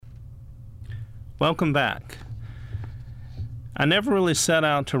Welcome back. I never really set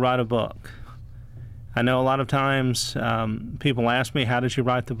out to write a book. I know a lot of times people ask me, how did you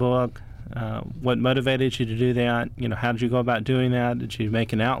write the book? What motivated you to do that? How did you go about doing that? Did you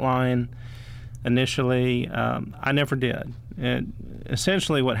make an outline initially? I never did. And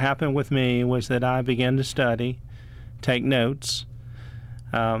essentially what happened with me was that I began to study, take notes.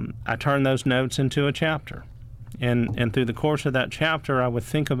 I turned those notes into a chapter. And through the course of that chapter, I would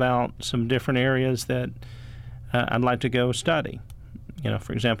think about some different areas that I'd like to go study.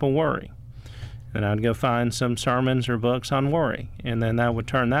 For example, worry. And I'd go find some sermons or books on worry. And then I would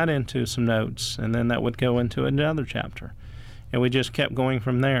turn that into some notes. And then that would go into another chapter. And we just kept going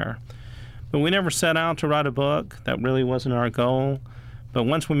from there. But we never set out to write a book. That really wasn't our goal. But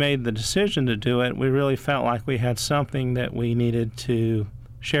once we made the decision to do it, we really felt like we had something that we needed to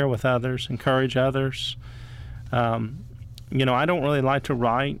share with others, encourage others. I don't really like to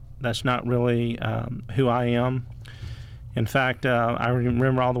write. That's not really who I am. In fact, I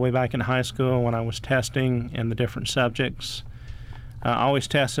remember all the way back in high school when I was testing in the different subjects. I always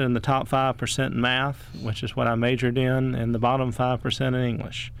tested in the top 5% in math, which is what I majored in, and the bottom 5% in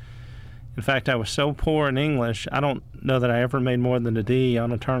English. In fact, I was so poor in English, I don't know that I ever made more than a D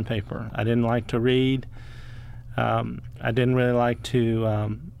on a term paper. I didn't like to read. I didn't really like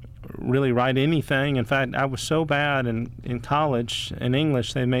to really write anything. In fact, I was so bad in college in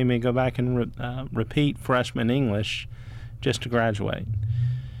English, they made me go back and repeat freshman English just to graduate.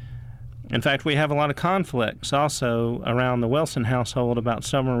 In fact, we have a lot of conflicts also around the Wilson household about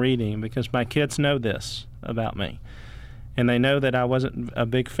summer reading because my kids know this about me. And they know that I wasn't a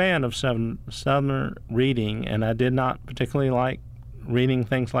big fan of summer reading, and I did not particularly like reading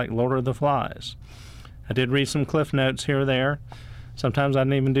things like Lord of the Flies. I did read some Cliff Notes here or there. Sometimes I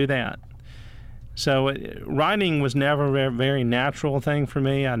didn't even do that. So writing was never a very natural thing for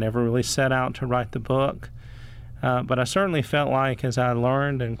me. I never really set out to write the book. But I certainly felt like as I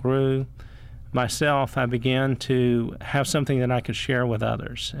learned and grew myself, I began to have something that I could share with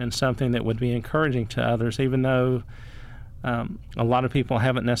others and something that would be encouraging to others, even though a lot of people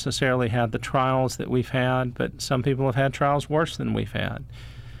haven't necessarily had the trials that we've had, but some people have had trials worse than we've had.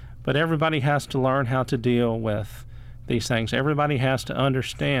 But everybody has to learn how to deal with these things. Everybody has to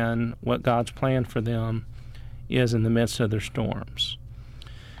understand what God's plan for them is in the midst of their storms.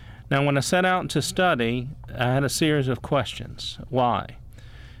 Now, when I set out to study, I had a series of questions. Why?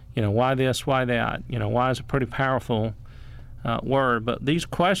 Why this, why that? Why is a pretty powerful word, but these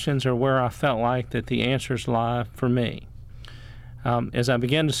questions are where I felt like that the answers lie for me. As I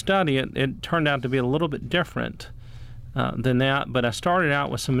began to study it, it turned out to be a little bit different than that, but I started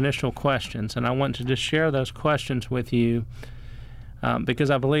out with some initial questions, and I want to just share those questions with you because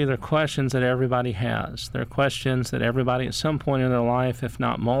I believe they're questions that everybody has. They're questions that everybody at some point in their life, if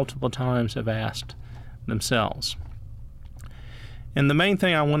not multiple times, have asked themselves. And the main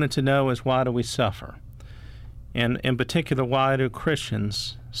thing I wanted to know is, why do we suffer? And in particular, why do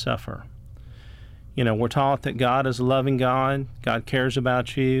Christians suffer? We're taught that God is a loving God. God cares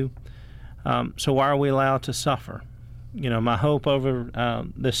about you. So why are we allowed to suffer? My hope over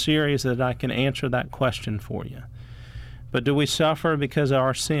this series is that I can answer that question for you. But do we suffer because of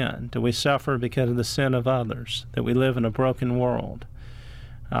our sin? Do we suffer because of the sin of others, that we live in a broken world?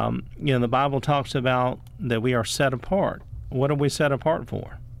 The Bible talks about that we are set apart. What are we set apart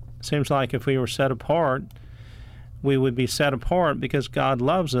for? It seems like if we were set apart, we would be set apart because God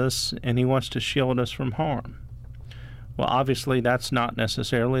loves us and He wants to shield us from harm. Well, obviously, that's not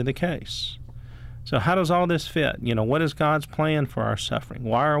necessarily the case. So how does all this fit? What is God's plan for our suffering?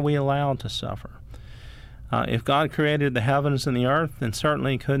 Why are we allowed to suffer? If God created the heavens and the earth, then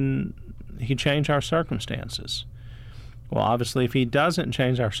certainly couldn't He change our circumstances? Well, obviously, if He doesn't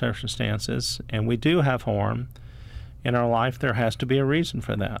change our circumstances and we do have harm in our life, there has to be a reason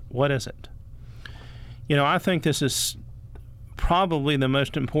for that. What is it? I think this is probably the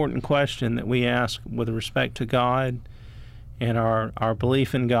most important question that we ask with respect to God and our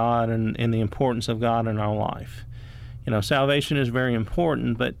belief in God and the importance of God in our life. Salvation is very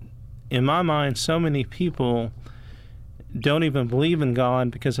important, but in my mind, so many people don't even believe in God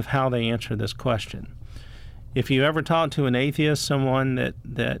because of how they answer this question. If you ever talk to an atheist, someone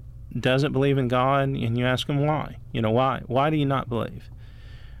that doesn't believe in God, and you ask them why, why do you not believe?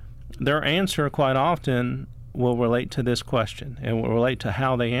 Their answer quite often will relate to this question and will relate to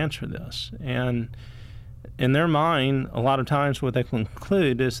how they answer this. And in their mind, a lot of times what they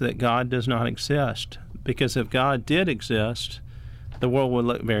conclude is that God does not exist, because if God did exist, the world would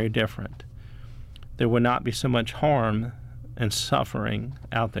look very different. There would not be so much harm and suffering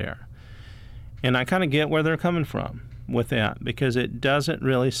out there. And I kind of get where they're coming from. with that because it doesn't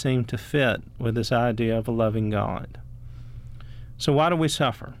really seem to fit with this idea of a loving God. So why do we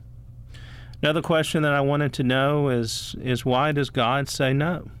suffer? Another question that I wanted to know is why does God say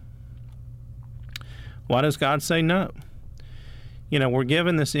no? Why does God say no? You know, we're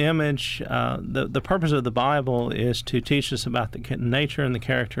given this image. The purpose of the Bible is to teach us about the nature and the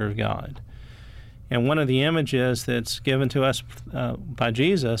character of God. And one of the images that's given to us by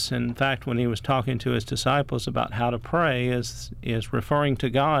Jesus, in fact, when he was talking to his disciples about how to pray, is referring to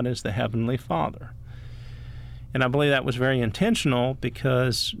God as the Heavenly Father. And I believe that was very intentional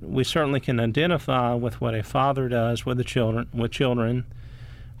because we certainly can identify with what a father does with children,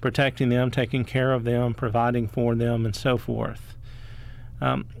 protecting them, taking care of them, providing for them, and so forth.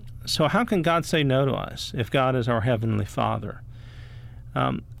 So how can God say no to us if God is our Heavenly Father?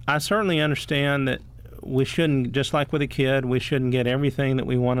 I certainly understand that we shouldn't, just like with a kid, we shouldn't get everything that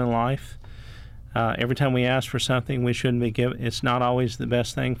we want in life. Every time we ask for something, we shouldn't be given. It's not always the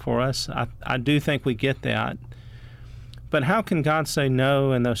best thing for us. I do think we get that. But how can God say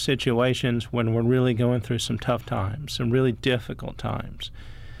no in those situations when we're really going through some tough times, some really difficult times?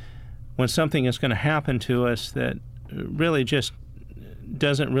 When something is going to happen to us that really just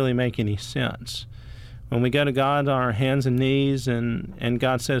doesn't really make any sense. When we go to God on our hands and knees and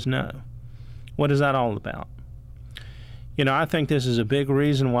God says no. What is that all about? You know, I think this is a big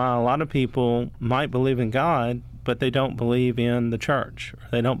reason why a lot of people might believe in God, but they don't believe in the church. Or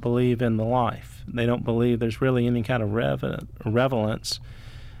they don't believe in the life. They don't believe there's really any kind of relevance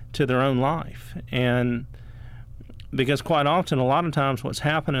to their own life. And because quite often, a lot of times what's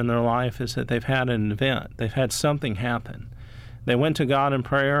happened in their life is that they've had an event. They've had something happen. They went to God in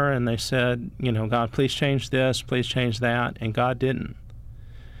prayer and they said, you know, God, please change this, please change that, and God didn't.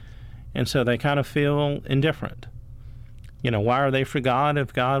 And so they kind of feel indifferent. You know, why are they for God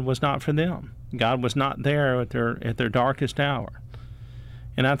if God was not for them? God was not there at their darkest hour.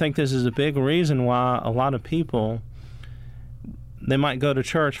 And I think this is a big reason why a lot of people, they might go to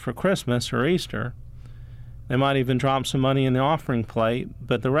church for Christmas or Easter. They might even drop some money in the offering plate,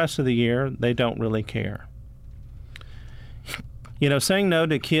 but the rest of the year, they don't really care. You know, saying no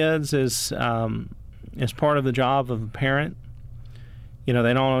to kids is part of the job of a parent. You know,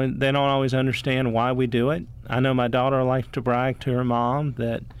 they don't always understand why we do it. I know my daughter likes to brag to her mom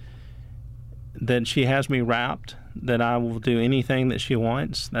that she has me wrapped, that I will do anything that she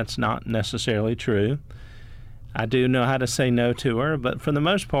wants. That's not necessarily true. I do know how to say no to her, but for the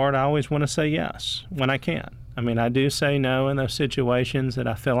most part, I always want to say yes when I can. I mean, I do say no in those situations that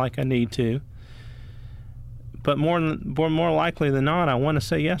I feel like I need to. But more likely than not, I want to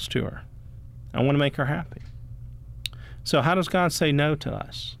say yes to her. I want to make her happy. So how does God say no to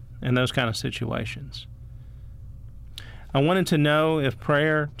us in those kind of situations? I wanted to know if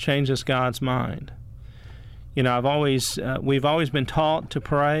prayer changes God's mind. You know, we've always been taught to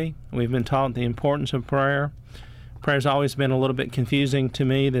pray. We've been taught the importance of prayer. Prayer's always been a little bit confusing to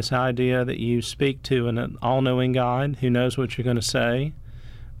me, this idea that you speak to an all-knowing God who knows what you're going to say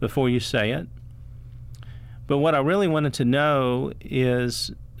before you say it. But what I really wanted to know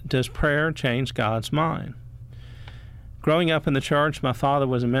is, does prayer change God's mind? Growing up in the church, my father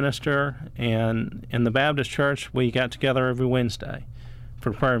was a minister, and in the Baptist church, we got together every Wednesday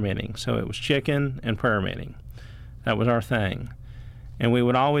for prayer meeting. So it was chicken and prayer meeting. That was our thing. And we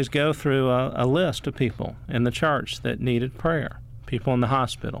would always go through a list of people in the church that needed prayer. People in the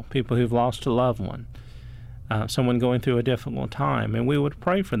hospital, people who've lost a loved one, someone going through a difficult time, and we would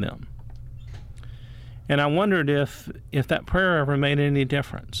pray for them. And I wondered if that prayer ever made any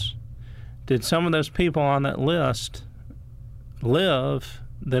difference. Did some of those people on that list live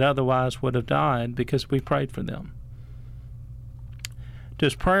that otherwise would have died because we prayed for them?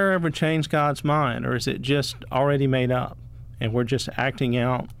 Does prayer ever change God's mind, or is it just already made up and we're just acting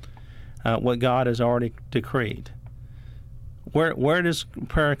out what God has already decreed? Where does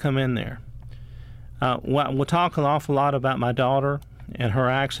prayer come in there? We'll talk an awful lot about my daughter and her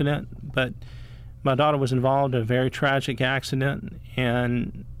accident, but my daughter was involved in a very tragic accident,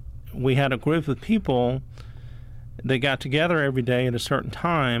 and we had a group of people that got together every day at a certain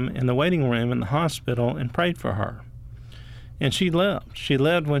time in the waiting room in the hospital and prayed for her. And she lived. She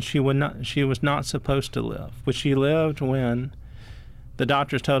lived when she was not supposed to live. But she lived when the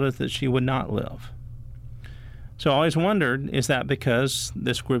doctors told us that she would not live. So I always wondered, is that because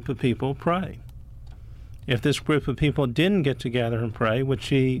this group of people pray? If this group of people didn't get together and pray, would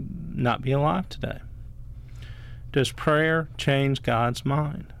she not be alive today? Does prayer change God's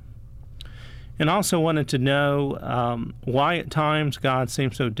mind? And also wanted to know why at times God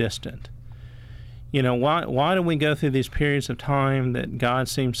seems so distant. You know, why do we go through these periods of time that God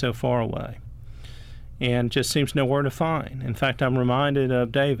seems so far away? and just seems nowhere to find. In fact, I'm reminded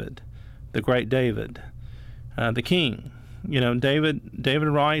of David, the great David, the king. David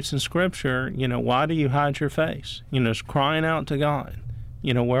writes in Scripture, why do you hide your face? Is crying out to God.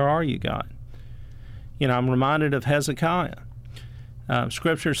 Where are you, God? I'm reminded of Hezekiah.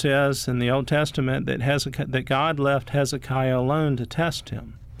 Scripture says in the Old Testament that God left Hezekiah alone to test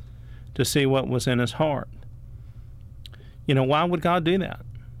him, to see what was in his heart. Why would God do that?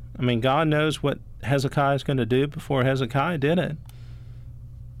 God knows what Hezekiah is going to do before Hezekiah did it.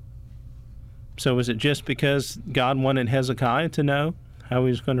 So is it just because God wanted Hezekiah to know how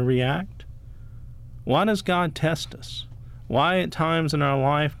he was going to react? Why does God test us? Why at times in our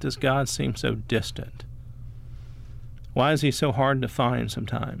life does God seem so distant? Why is he so hard to find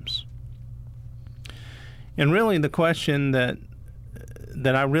sometimes? And really the question that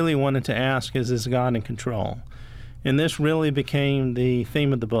I really wanted to ask is God in control? And this really became the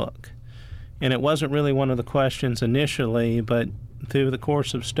theme of the book. And it wasn't really one of the questions initially, but through the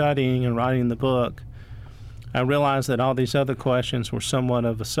course of studying and writing the book, I realized that all these other questions were somewhat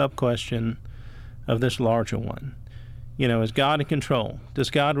of a sub-question of this larger one. Is God in control? Does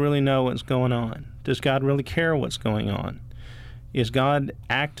God really know what's going on? Does God really care what's going on? Is God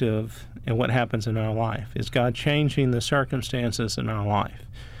active in what happens in our life? Is God changing the circumstances in our life?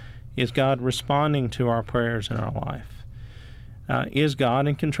 Is God responding to our prayers in our life? Is God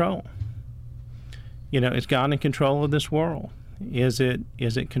in control? Is God in control of this world? Is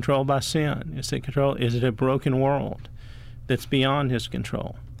it controlled by sin? Is it a broken world that's beyond his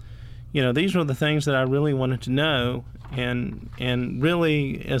control? These were the things that I really wanted to know, and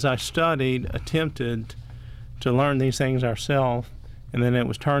really, as I studied, attempted to learn these things ourselves, and then it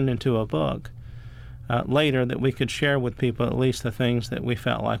was turned into a book later that we could share with people at least the things that we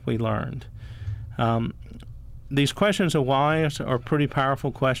felt like we learned. These questions of why are pretty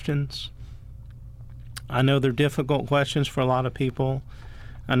powerful questions. I know they're difficult questions for a lot of people.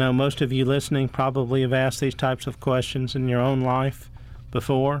 I know most of you listening probably have asked these types of questions in your own life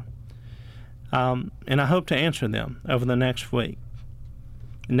before. And I hope to answer them over the next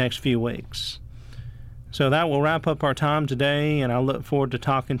few weeks. So that will wrap up our time today, and I look forward to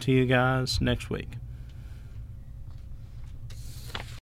talking to you guys next week.